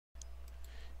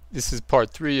This is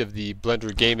part 3 of the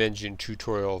Blender Game Engine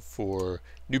tutorial for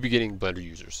new beginning Blender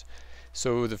users.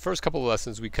 So the first couple of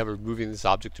lessons we covered moving this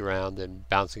object around and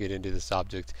bouncing it into this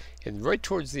object, and right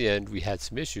towards the end we had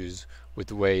some issues with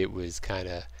the way it was kind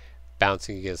of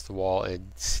bouncing against the wall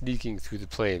and sneaking through the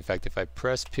plane. In fact, if I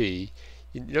press P,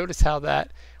 you notice how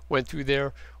that went through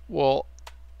there? Well,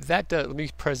 that does, let me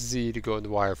press Z to go in the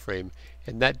wireframe,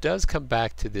 and that does come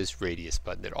back to this radius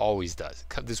button. It always does.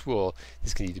 This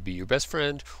can either be your best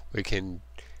friend or it can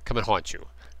come and haunt you.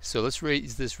 So let's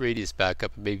raise this radius back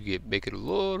up and maybe make it a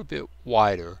little bit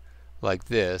wider like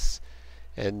this,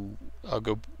 and I'll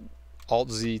go Alt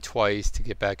Z twice to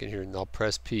get back in here, and I'll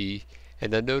press P,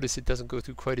 and then notice it doesn't go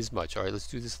through quite as much. Alright, let's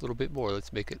do this a little bit more.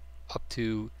 Let's make it up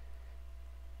to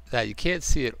that. You can't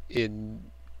see it in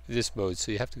this mode,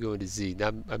 so you have to go into Z.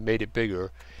 Now I made it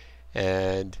bigger,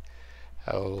 and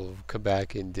I'll come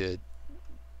back into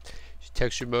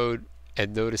texture mode,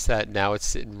 and notice that now it's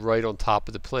sitting right on top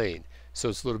of the plane, so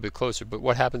it's a little bit closer. But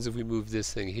what happens if we move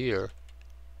this thing here?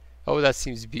 Oh, that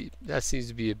seems to be a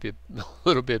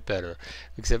little bit better.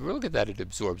 Except look at that, it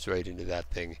absorbs right into that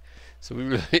thing. So we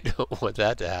really don't want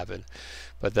that to happen,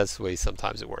 but that's the way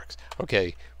sometimes it works.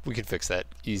 Okay, we can fix that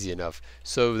easy enough.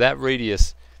 So that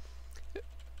radius,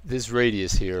 this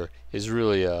radius here, is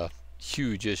really a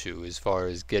huge issue as far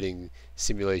as getting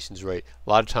simulations right. A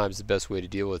lot of times the best way to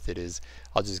deal with it is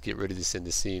I'll just get rid of this in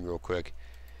the scene real quick,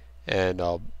 and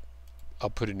I'll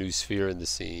put a new sphere in the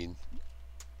scene.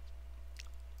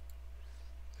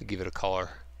 I'll give it a color,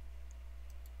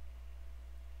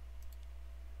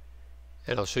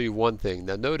 and I'll show you one thing.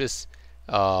 Now notice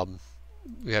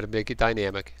we had to make it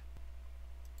dynamic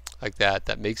like that.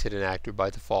 That makes it an actor by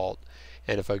default.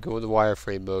 And if I go in the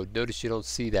wireframe mode, notice you don't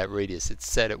see that radius. It's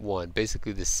set at 1,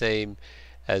 basically the same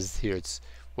as here.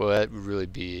 Well, that would really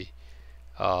be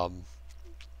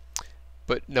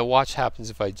but now watch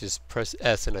happens if I just press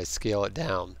S and I scale it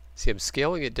down. See, I'm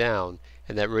scaling it down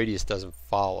and that radius doesn't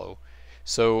follow.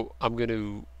 So I'm going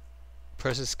to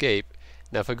press escape.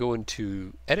 Now if I go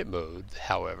into edit mode,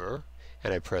 however,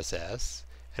 and I press S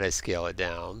and I scale it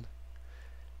down,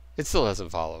 it still doesn't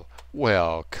follow.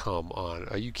 Well, come on.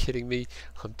 Are you kidding me?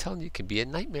 I'm telling you, it can be a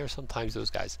nightmare sometimes, those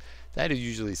guys. That'll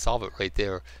usually solve it right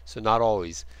there. So not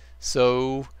always.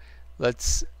 So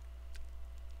let's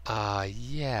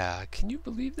yeah. Can you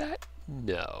believe that?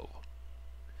 No.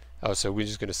 Oh, so we're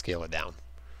just going to scale it down.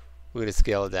 We're going to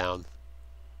scale it down.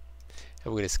 And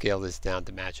we're going to scale this down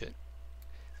to match it.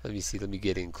 Let me see. Let me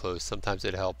get in close. Sometimes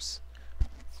it helps.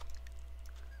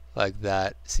 Like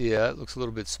that. See, it looks a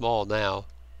little bit small now.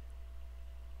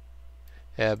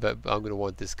 Yeah, but I'm going to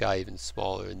want this guy even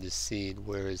smaller in this scene.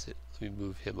 Where is it? Let me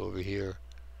move him over here.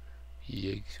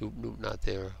 Yeah, nope, not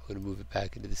there. I'm going to move it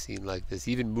back into the scene like this.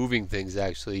 Even moving things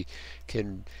actually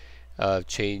can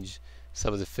change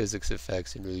some of the physics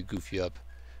effects and really goof you up.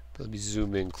 But let me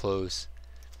zoom in close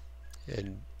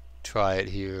and try it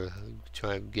here.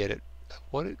 Try and get it. I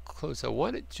want it close. I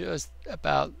want it just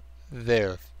about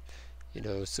there. You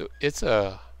know, so it's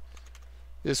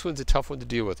this one's a tough one to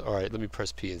deal with. Alright, let me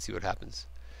press P and see what happens.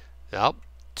 Nope,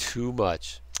 too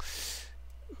much.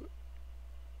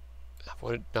 I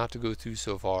want it not to go through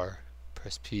so far.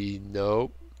 Press P,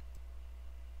 nope.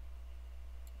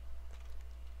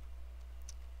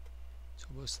 It's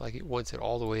almost like it wants it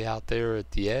all the way out there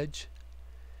at the edge.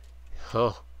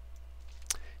 Huh.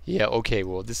 Yeah, okay,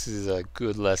 well this is a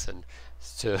good lesson.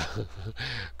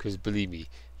 Because believe me,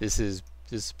 this is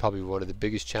probably one of the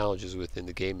biggest challenges within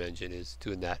the game engine, is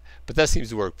doing that. But that seems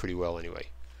to work pretty well anyway.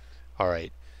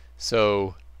 Alright,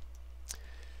 so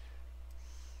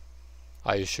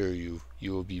I assure you,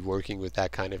 you will be working with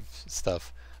that kind of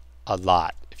stuff a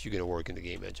lot if you're going to work in the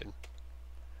game engine.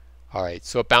 Alright,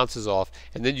 so it bounces off,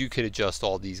 and then you can adjust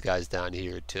all these guys down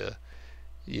here to,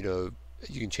 you know,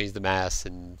 you can change the mass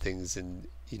and things, and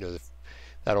you know,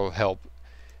 that'll help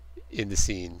in the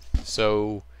scene.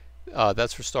 So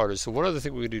that's for starters. So one other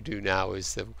thing we're going to do now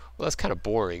is that, well, that's kind of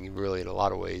boring really in a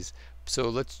lot of ways. So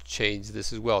let's change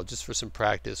this as well, just for some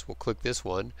practice. We'll click this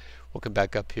one. We'll come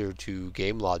back up here to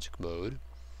game logic mode,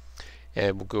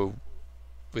 and we'll go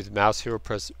with mouse here,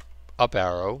 press up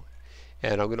arrow,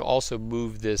 and I'm going to also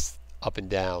move this up and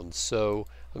down. So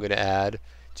I'm going to add,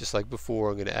 just like before,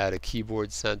 I'm going to add a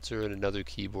keyboard sensor and another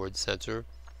keyboard sensor.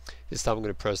 This time I'm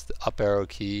going to press the up arrow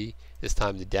key, this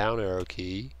time the down arrow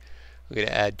key. I'm going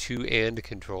to add 2 AND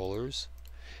controllers.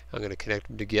 I'm going to connect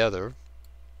them together.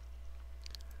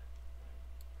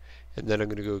 And then I'm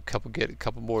going to go get a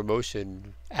couple more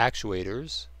motion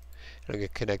actuators. And I'm going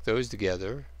to connect those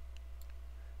together.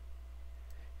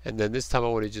 And then this time I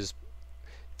want to just,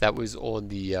 that was on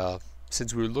the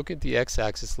since we're looking at the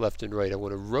x-axis left and right, I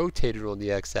want to rotate it on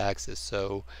the x-axis.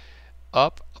 So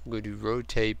up, I'm going to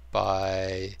rotate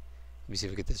by, let me see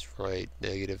if I get this right,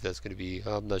 negative, that's going to be,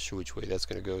 I'm not sure which way that's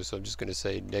going to go, so I'm just going to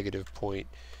say negative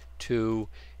 0.2,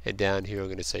 and down here I'm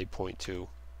going to say 0.2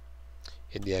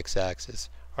 in the x-axis.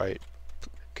 Alright,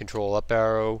 control up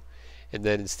arrow, and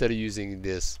then instead of using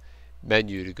this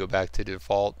menu to go back to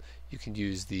default, you can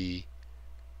use the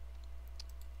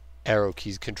arrow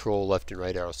keys, control left and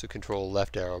right arrow. So control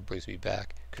left arrow brings me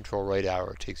back, control right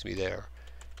arrow takes me there.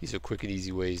 These are quick and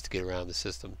easy ways to get around the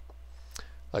system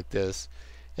like this.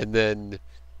 And then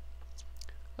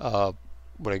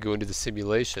when I go into the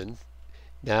simulation,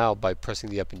 now by pressing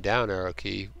the up and down arrow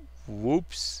key,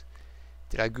 whoops,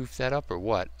 did I goof that up or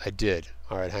what? I did.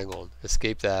 Alright, hang on,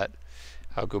 escape that.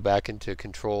 I'll go back into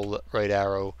control right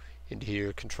arrow into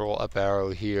here, control up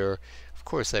arrow here. Of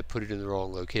course I put it in the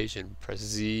wrong location. Press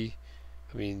Z,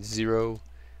 zero,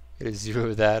 gotta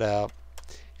zero that out,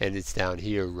 and it's down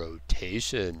here,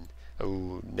 rotation.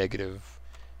 Oh, negative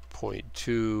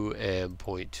 0.2 and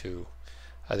 0.2.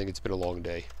 I think it's been a long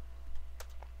day.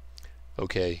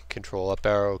 Okay, control up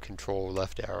arrow, control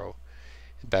left arrow.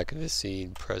 And back in this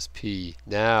scene, press P.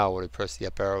 Now when I press the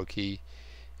up arrow key,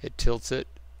 it tilts it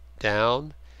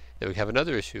down. Then we have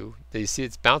another issue. Now you see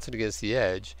it's bouncing against the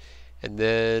edge, and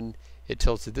then it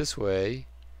tilts it this way,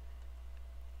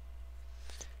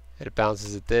 and it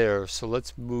bounces it there. So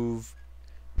let's move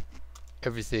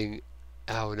everything.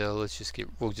 Oh no,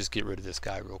 we'll just get rid of this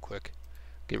guy real quick.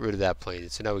 Get rid of that plane.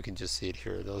 So now we can just see it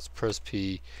here. Now let's press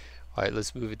P. Alright,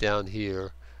 let's move it down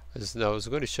here. Now I was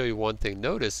going to show you one thing.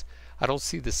 Notice I don't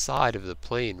see the side of the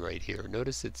plane right here.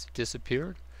 Notice it's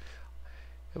disappeared.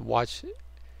 And watch,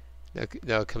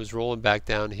 now it comes rolling back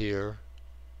down here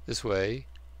this way.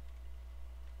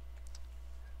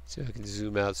 See if I can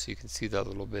zoom out so you can see that a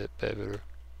little bit better.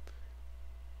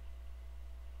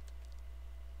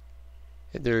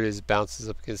 And there it is, bounces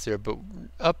up against there. But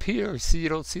up here, see, you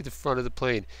don't see the front of the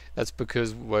plane. That's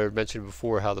because what I mentioned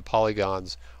before, how the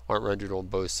polygons aren't rendered on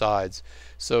both sides.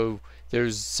 So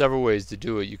there's several ways to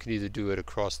do it. You can either do it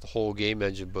across the whole game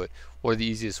engine, but one of the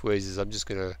easiest ways is I'm just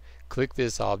going to click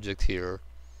this object here,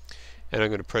 and I'm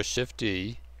going to press Shift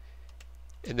D,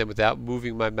 and then without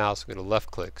moving my mouse I'm going to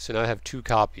left click. So now I have two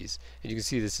copies, and you can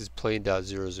see this is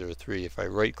plane.003. If I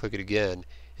right click it again,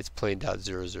 it's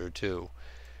plane.002.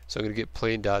 So I'm going to get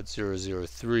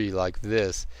plane.003 like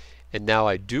this, and now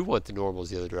I do want the normals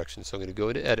the other direction. So I'm going to go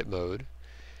into edit mode.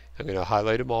 I'm going to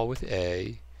highlight them all with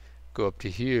A, go up to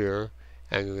here,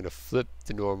 and I'm going to flip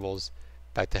the normals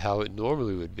back to how it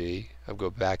normally would be. I'll go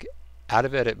back out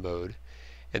of edit mode,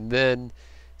 and then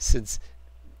since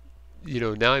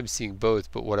now I'm seeing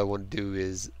both, but what I want to do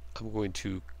is I'm going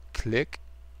to click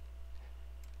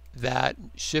that,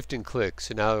 shift and click.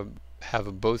 So now I have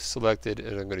them both selected,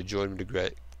 and I'm going to join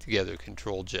them together,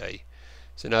 control J.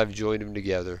 So now I've joined them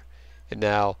together, and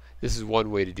now this is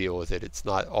one way to deal with it. It's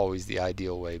not always the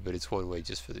ideal way, but it's one way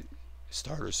just for the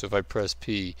starters. So if I press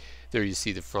P, there you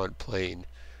see the front plane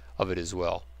of it as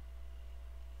well.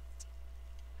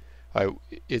 Alright,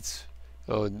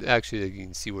 and actually you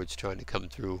can see where it's trying to come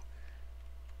through.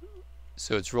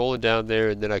 So it's rolling down there,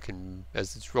 and then I can,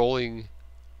 as it's rolling,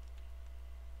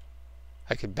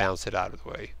 I can bounce it out of the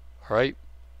way. Alright,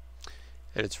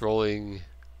 and it's rolling.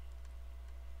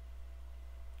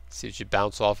 See, it should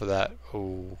bounce off of that.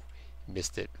 Oh,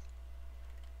 missed it.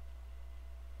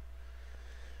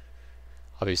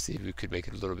 Obviously we could make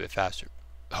it a little bit faster.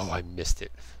 Oh, I missed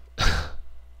it.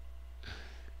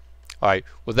 Alright,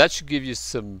 well that should give you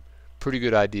some pretty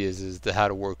good ideas as to how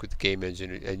to work with the game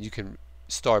engine, and you can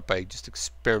start by just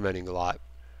experimenting a lot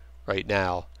right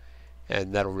now,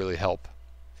 and that'll really help.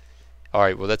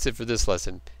 Alright, well that's it for this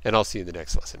lesson, and I'll see you in the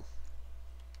next lesson.